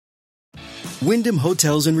Wyndham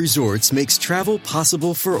Hotels and Resorts makes travel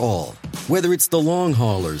possible for all. Whether it's the long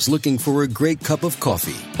haulers looking for a great cup of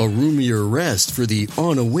coffee, a roomier rest for the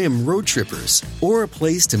on-a-whim road trippers, or a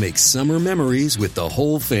place to make summer memories with the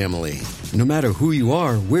whole family. No matter who you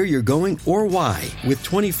are, where you're going, or why, with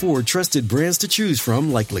 24 trusted brands to choose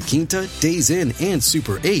from like La Quinta, Days Inn, and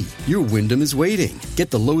Super 8, your Wyndham is waiting.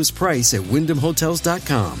 Get the lowest price at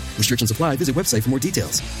WyndhamHotels.com. Restrictions apply. Visit website for more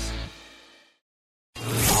details.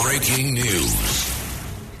 Breaking news.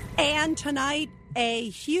 And tonight, a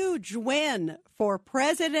huge win for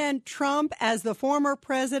President Trump as the former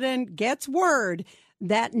president gets word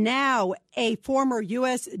that now a former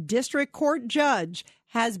U.S. District Court judge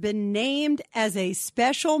has been named as a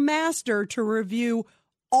special master to review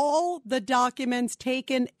all the documents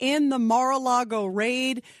taken in the Mar-a-Lago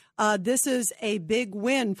raid. This is a big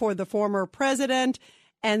win for the former president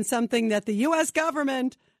and something that the U.S.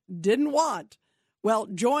 government didn't want. Well,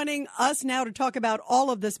 joining us now to talk about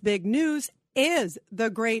all of this big news is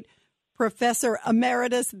the great Professor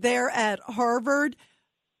Emeritus there at Harvard,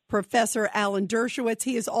 Professor Alan Dershowitz.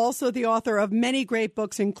 He is also the author of many great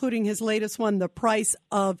books, including his latest one, The Price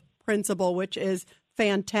of Principle, which is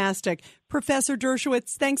fantastic. Professor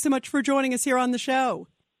Dershowitz, thanks so much for joining us here on the show.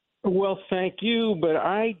 Well, thank you, but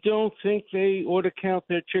I don't think they ought to count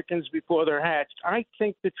their chickens before they're hatched. I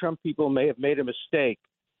think the Trump people may have made a mistake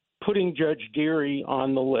putting Judge Dearie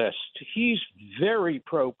on the list. He's very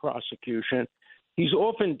pro-prosecution. He's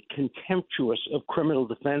often contemptuous of criminal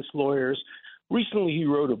defense lawyers. Recently, he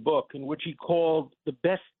wrote a book in which he called the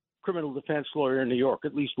best criminal defense lawyer in New York,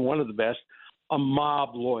 at least one of the best, a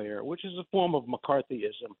mob lawyer, which is a form of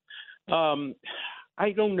McCarthyism.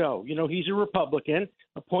 I don't know. You know, he's a Republican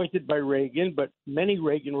appointed by Reagan, but many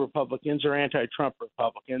Reagan Republicans are anti-Trump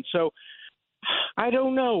Republicans. So I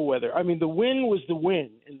don't know whether, I mean, the win was the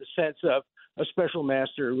win in the sense of a special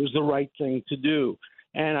master was the right thing to do.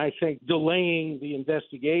 And I think delaying the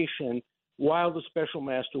investigation while the special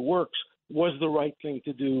master works was the right thing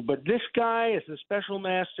to do. But this guy as the special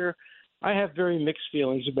master, I have very mixed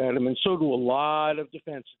feelings about him, and so do a lot of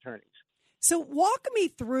defense attorneys. So walk me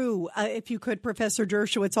through, if you could, Professor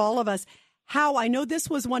Dershowitz, all of us, how I know this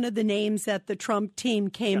was one of the names that the Trump team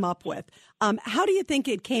came up with. How do you think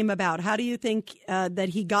it came about? How do you think that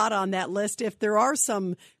he got on that list if there are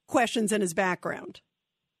some questions in his background?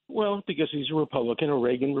 Well, because he's a Republican, a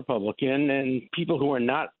Reagan Republican, and people who are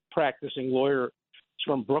not practicing lawyers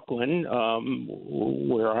from Brooklyn,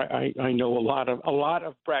 where I know a lot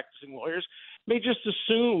of practicing lawyers, may just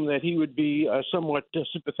assume that he would be somewhat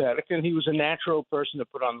sympathetic, and he was a natural person to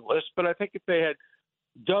put on the list. But I think if they had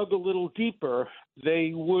dug a little deeper,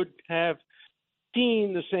 they would have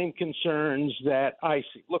seen the same concerns that I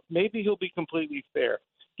see. Look, maybe he'll be completely fair.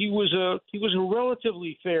 He was a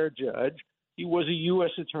relatively fair judge. He was a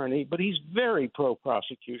U.S. attorney, but he's very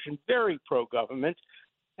pro-prosecution, very pro-government,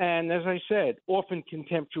 and as I said, often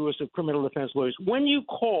contemptuous of criminal defense lawyers. When you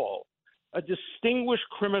call a distinguished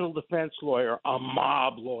criminal defense lawyer a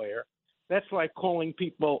mob lawyer, that's like calling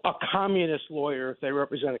people a communist lawyer if they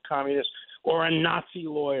represent a communist, or a Nazi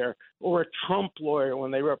lawyer, or a Trump lawyer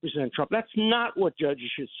when they represent Trump. That's not what judges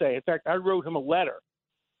should say. In fact, I wrote him a letter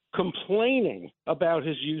complaining about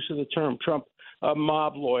his use of the term Trump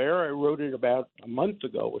mob lawyer. I wrote it about a month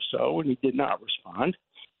ago or so, and he did not respond.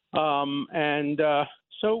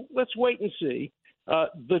 So let's wait and see.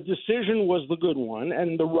 The decision was the good one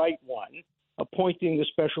and the right one, appointing the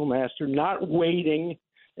special master, not waiting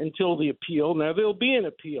until the appeal. Now, there'll be an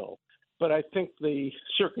appeal, but I think the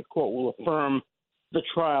circuit court will affirm the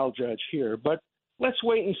trial judge here. But let's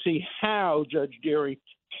wait and see how Judge Dearie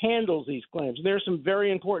handles these claims. There are some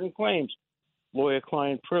very important claims: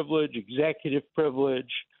 lawyer-client privilege, executive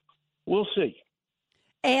privilege. We'll see.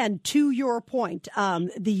 And to your point,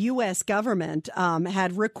 the U.S. government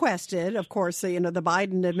had requested, of course, the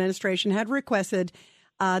Biden administration had requested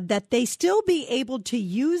that they still be able to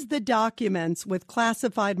use the documents with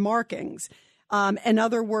classified markings. In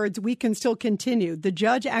other words, we can still continue. The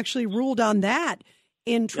judge actually ruled on that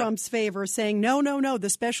in Trump's favor, saying, no, the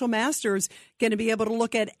special master's going to be able to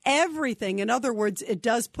look at everything. In other words, it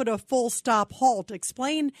does put a full stop halt.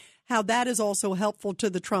 Explain how that is also helpful to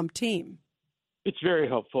the Trump team. It's very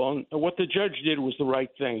helpful. And what the judge did was the right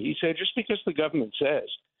thing. He said just because the government says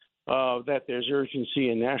that there's urgency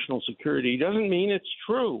in national security doesn't mean it's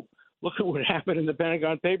true. Look at what happened in the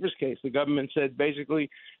Pentagon Papers case. The government said basically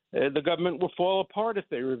the government will fall apart if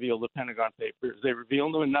they reveal the Pentagon Papers. They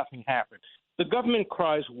revealed them and nothing happened. The government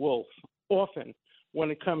cries wolf often when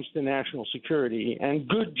it comes to national security, and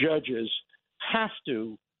good judges have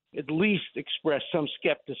to at least express some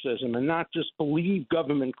skepticism and not just believe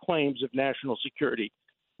government claims of national security.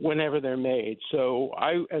 whenever they're made. So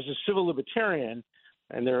I, as a civil libertarian,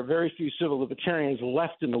 and there are very few civil libertarians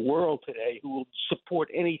left in the world today who will support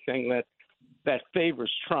anything that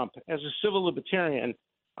favors Trump. As a civil libertarian,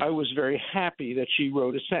 I was very happy that she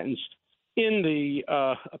wrote a sentence in the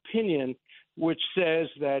opinion which says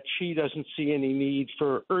that she doesn't see any need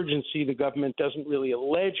for urgency. The government doesn't really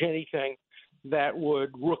allege anything that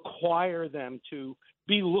would require them to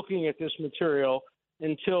be looking at this material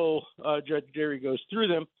until Judge Dearie goes through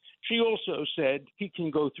them. She also said he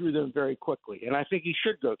can go through them very quickly, and I think he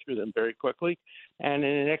should go through them very quickly and in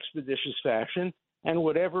an expeditious fashion, and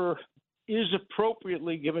whatever is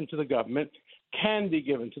appropriately given to the government can be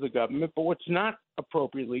given to the government, but what's not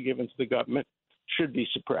appropriately given to the government should be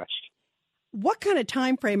suppressed. What kind of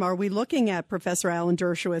time frame are we looking at, Professor Alan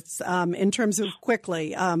Dershowitz, in terms of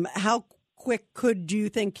quickly? How quick do you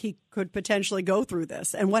think he could potentially go through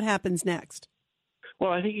this, and what happens next?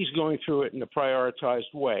 Well, I think he's going through it in a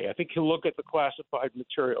prioritized way. I think he'll look at the classified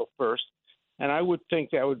material first, and I would think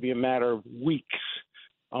that would be a matter of weeks.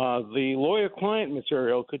 The lawyer-client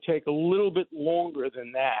material could take a little bit longer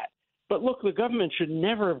than that. But look, the government should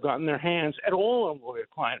never have gotten their hands at all on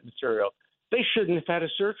lawyer-client material. They shouldn't have had a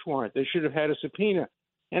search warrant. They should have had a subpoena.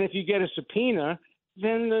 And if you get a subpoena,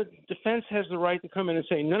 then the defense has the right to come in and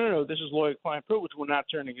say, no, this is lawyer-client privilege. We're not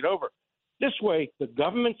turning it over. This way, the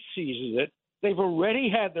government seizes it. They've already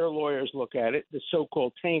had their lawyers look at it, the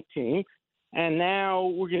so-called tank team, and now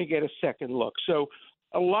we're going to get a second look. So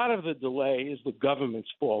a lot of the delay is the government's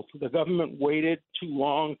fault. The government waited too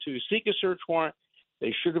long to seek a search warrant.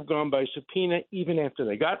 They should have gone by subpoena even after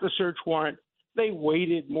they got the search warrant. They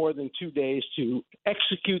waited more than 2 days to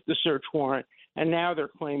execute the search warrant, and now they're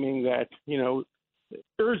claiming that,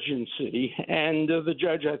 urgency. And the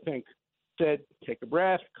judge, I think, said, take a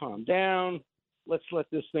breath, calm down. Let's let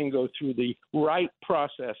this thing go through the right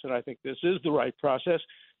process, and I think this is the right process.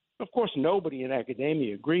 Of course, nobody in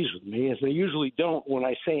academia agrees with me, as they usually don't when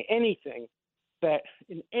I say anything that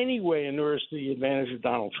in any way inures to the advantage of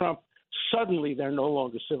Donald Trump. Suddenly, they're no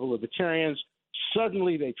longer civil libertarians.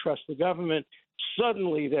 Suddenly, they trust the government.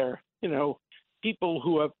 Suddenly, they're, people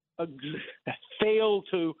who have failed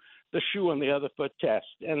to the shoe on the other foot test.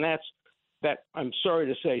 And that I'm sorry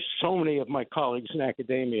to say, so many of my colleagues in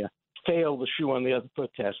academia fail the shoe on the other foot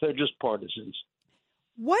test. They're just partisans.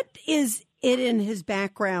 What is it in his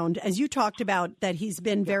background, as you talked about, that he's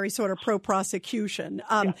been very sort of pro-prosecution?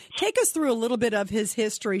 Take us through a little bit of his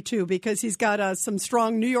history, too, because he's got some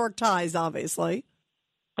strong New York ties, obviously.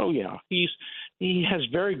 Oh, yeah. He has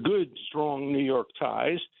very good, strong New York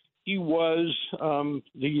ties. He was the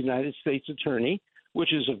United States Attorney,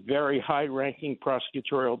 which is a very high-ranking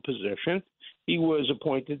prosecutorial position. He was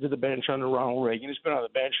appointed to the bench under Ronald Reagan. He's been on the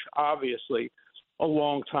bench, obviously, a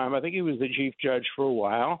long time. I think he was the chief judge for a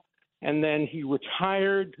while. And then he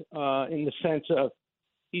retired in the sense of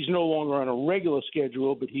he's no longer on a regular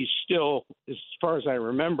schedule, but he's still, as far as I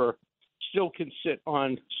remember, still can sit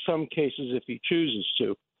on some cases if he chooses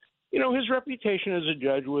to. His reputation as a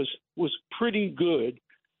judge was pretty good.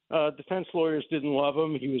 Defense lawyers didn't love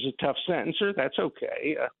him. He was a tough sentencer. That's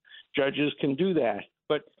okay. Judges can do that.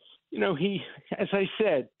 But, he, as I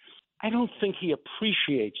said, I don't think he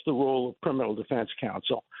appreciates the role of criminal defense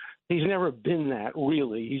counsel. He's never been that,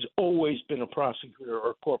 really. He's always been a prosecutor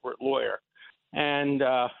or a corporate lawyer. And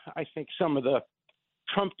I think some of the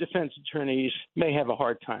Trump defense attorneys may have a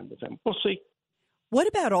hard time with him. We'll see. What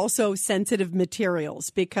about also sensitive materials?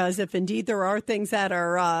 Because if indeed there are things that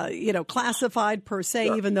are, classified per se,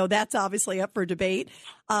 sure, even though that's obviously up for debate,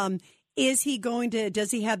 does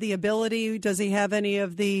he have the ability, does he have any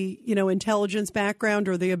of the, intelligence background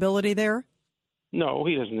or the ability there? No,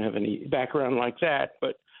 he doesn't have any background like that,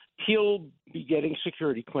 but he'll be getting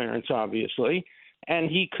security clearance, obviously, and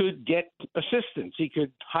he could get assistance. He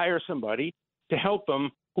could hire somebody to help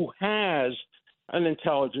him who has an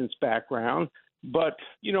intelligence background. But,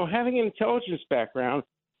 having an intelligence background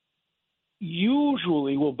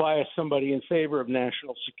usually will bias somebody in favor of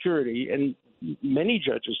national security, and many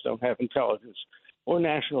judges don't have intelligence or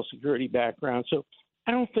national security background. So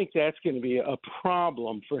I don't think that's going to be a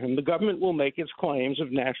problem for him. The government will make its claims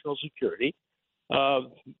of national security.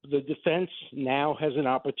 The defense now has an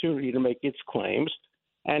opportunity to make its claims,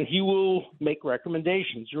 and he will make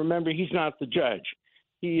recommendations. Remember, he's not the judge.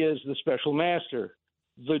 He is the special master.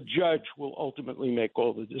 The judge will ultimately make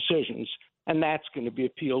all the decisions, and that's going to be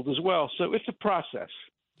appealed as well. So it's a process.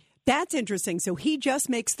 That's interesting. So he just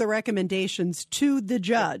makes the recommendations to the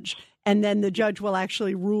judge, and then the judge will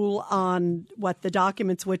actually rule on what the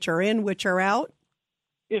documents which are in, which are out?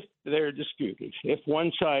 If they're disputed. If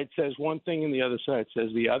one side says one thing and the other side says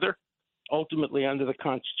the other, ultimately under the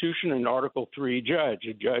Constitution, an Article III judge,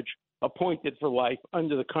 a judge appointed for life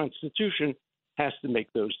under the Constitution, has to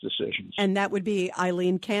make those decisions. And that would be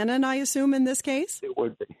Eileen Cannon, I assume, in this case? It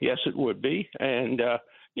would be. Yes, it would be. And,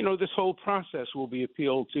 this whole process will be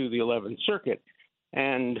appealed to the 11th Circuit,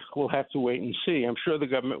 and we'll have to wait and see. I'm sure the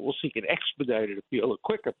government will seek an expedited appeal, a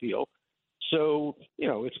quick appeal. So,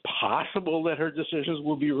 it's possible that her decisions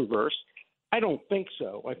will be reversed. I don't think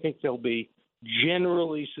so. I think they'll be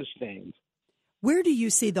generally sustained. Where do you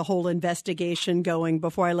see the whole investigation going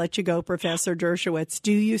before I let you go, Professor Dershowitz?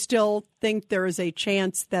 Do you still think there is a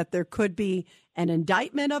chance that there could be an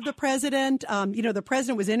indictment of the president? The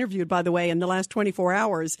president was interviewed, by the way, in the last 24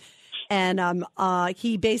 hours. And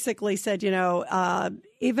he basically said,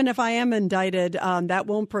 even if I am indicted, that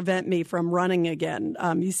won't prevent me from running again.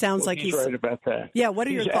 He sounds like he's right about that. Yeah. What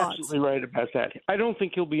are your thoughts? He's absolutely right about that. I don't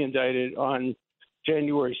think he'll be indicted on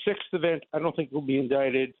January 6th event. I don't think he'll be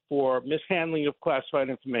indicted for mishandling of classified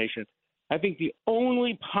information. I think the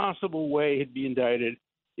only possible way he'd be indicted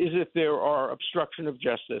is if there are obstruction of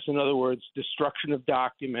justice. In other words, destruction of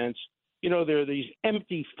documents. There are these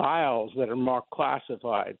empty files that are marked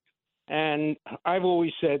classified. And I've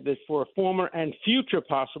always said that for a former and future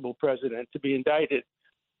possible president to be indicted,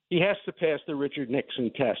 he has to pass the Richard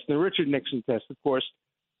Nixon test. The Richard Nixon test, of course,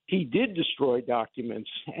 he did destroy documents,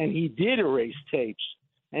 and he did erase tapes,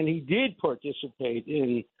 and he did participate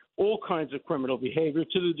in all kinds of criminal behavior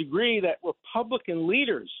to the degree that Republican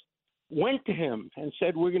leaders went to him and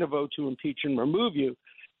said, we're going to vote to impeach and remove you.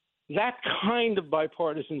 That kind of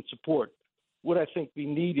bipartisan support would, I think, be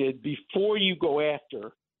needed before you go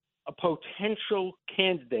after a potential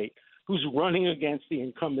candidate who's running against the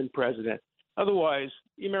incumbent president. Otherwise,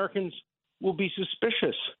 the Americans will be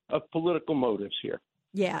suspicious of political motives here.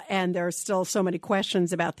 Yeah, and there are still so many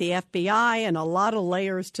questions about the FBI and a lot of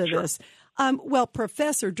layers to this. Well,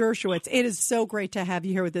 Professor Dershowitz, it is so great to have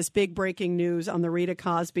you here with this big breaking news on the Rita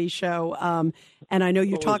Cosby Show. And I know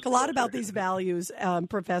you talk a lot about these values,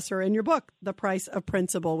 Professor, in your book, The Price of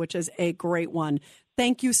Principle, which is a great one.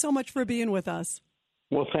 Thank you so much for being with us.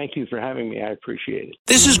 Well, thank you for having me. I appreciate it.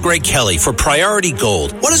 This is Greg Kelly for Priority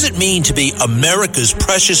Gold. What does it mean to be America's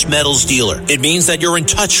precious metals dealer? It means that you're in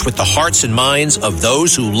touch with the hearts and minds of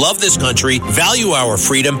those who love this country, value our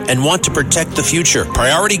freedom, and want to protect the future.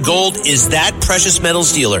 Priority Gold is that precious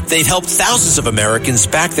metals dealer. They've helped thousands of Americans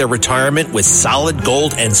back their retirement with solid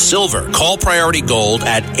gold and silver. Call Priority Gold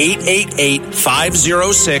at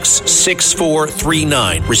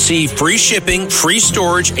 888-506-6439. Receive free shipping, free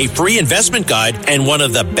storage, a free investment guide, and one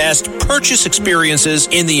of the best purchase experiences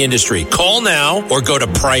in the industry. Call now or go to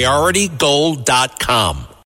PriorityGold.com.